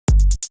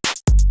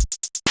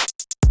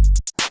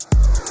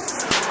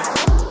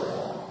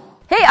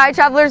Hi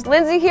travelers,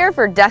 Lindsay here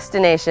for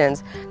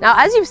Destinations. Now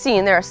as you've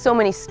seen, there are so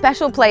many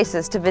special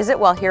places to visit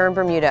while here in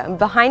Bermuda, and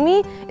behind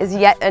me is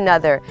yet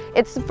another.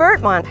 It's the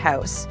Verdmont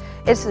House.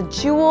 It's a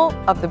jewel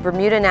of the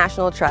Bermuda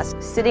National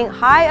Trust, sitting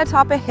high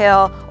atop a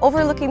hill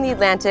overlooking the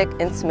Atlantic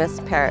in Smith's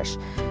Parish.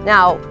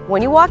 Now,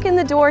 when you walk in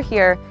the door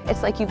here,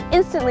 it's like you've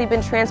instantly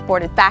been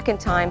transported back in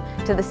time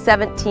to the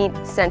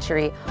 17th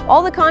century.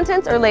 All the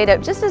contents are laid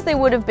out just as they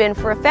would have been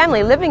for a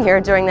family living here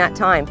during that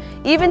time,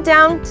 even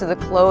down to the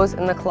clothes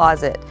in the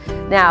closet.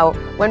 Now,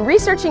 when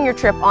researching your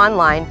trip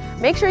online,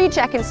 make sure you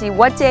check and see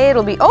what day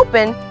it'll be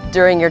open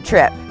during your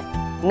trip.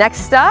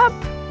 Next stop,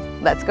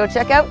 let's go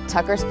check out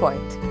Tucker's Point.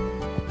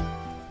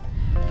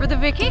 For the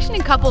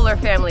vacationing couple or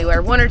family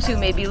where one or two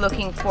may be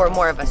looking for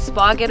more of a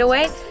spa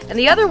getaway and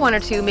the other one or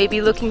two may be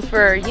looking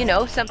for, you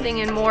know, something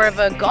in more of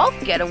a golf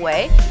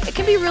getaway, it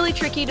can be really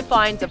tricky to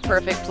find the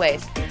perfect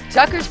place.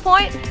 Tucker's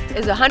Point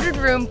is a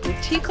 100-room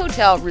boutique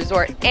hotel,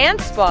 resort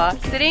and spa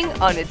sitting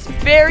on its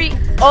very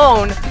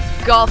own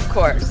golf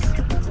course.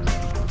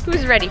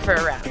 Who's ready for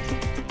a round?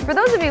 For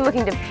those of you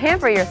looking to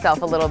pamper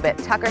yourself a little bit,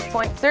 Tucker's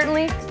Point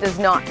certainly does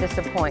not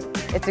disappoint.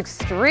 It's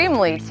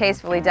extremely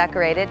tastefully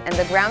decorated and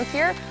the grounds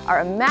here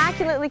are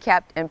immaculately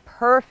kept and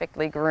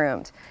perfectly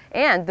groomed.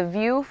 And the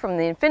view from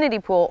the infinity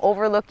pool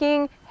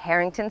overlooking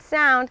Harrington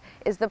Sound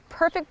is the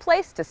perfect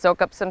place to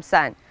soak up some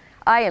sun.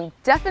 I am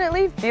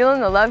definitely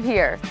feeling the love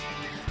here.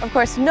 Of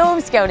course, no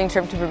scouting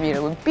trip to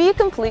Bermuda would be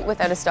complete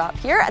without a stop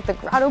here at the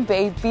Grotto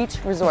Bay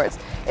Beach Resorts.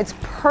 It's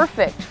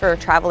perfect for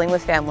traveling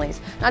with families.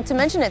 Not to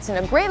mention it's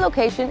in a great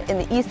location in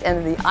the east end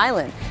of the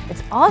island.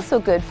 It's also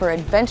good for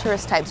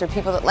adventurous types or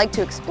people that like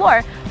to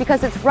explore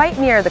because it's right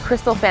near the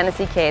Crystal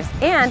Fantasy Caves,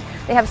 and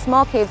they have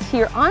small caves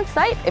here on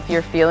site if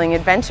you're feeling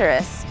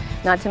adventurous.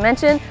 Not to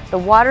mention the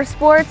water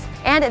sports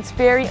and its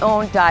very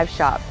own dive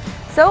shop.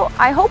 So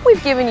I hope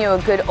we've given you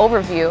a good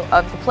overview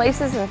of the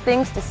places and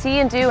things to see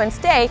and do and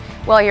stay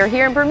while you're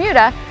here in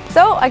Bermuda.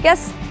 So I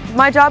guess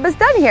my job is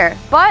done here,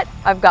 but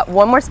I've got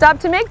one more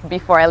stop to make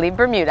before I leave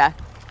Bermuda.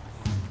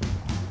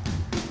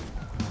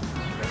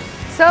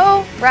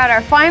 So we're at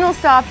our final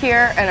stop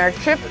here on our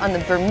trip on the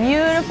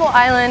beautiful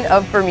island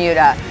of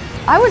Bermuda.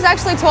 I was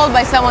actually told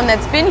by someone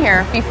that's been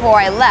here before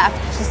I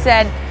left. She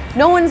said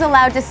no one's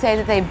allowed to say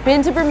that they've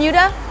been to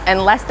Bermuda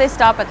unless they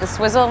stop at the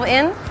Swizzle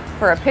Inn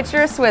for a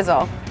picture of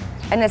Swizzle.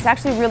 And it's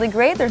actually really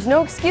great. There's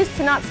no excuse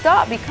to not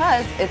stop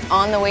because it's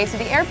on the way to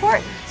the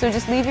airport. So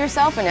just leave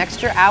yourself an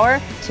extra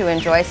hour to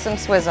enjoy some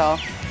Swizzle.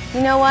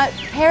 You know what?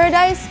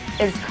 Paradise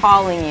is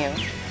calling you.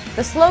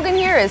 The slogan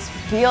here is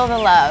feel the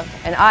love.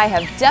 And I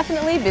have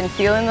definitely been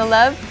feeling the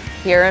love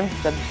here in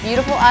the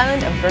beautiful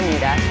island of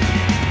Bermuda.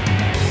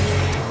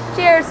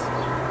 Cheers.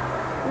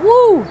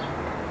 Woo!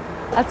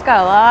 That's got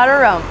a lot of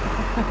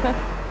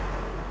rum.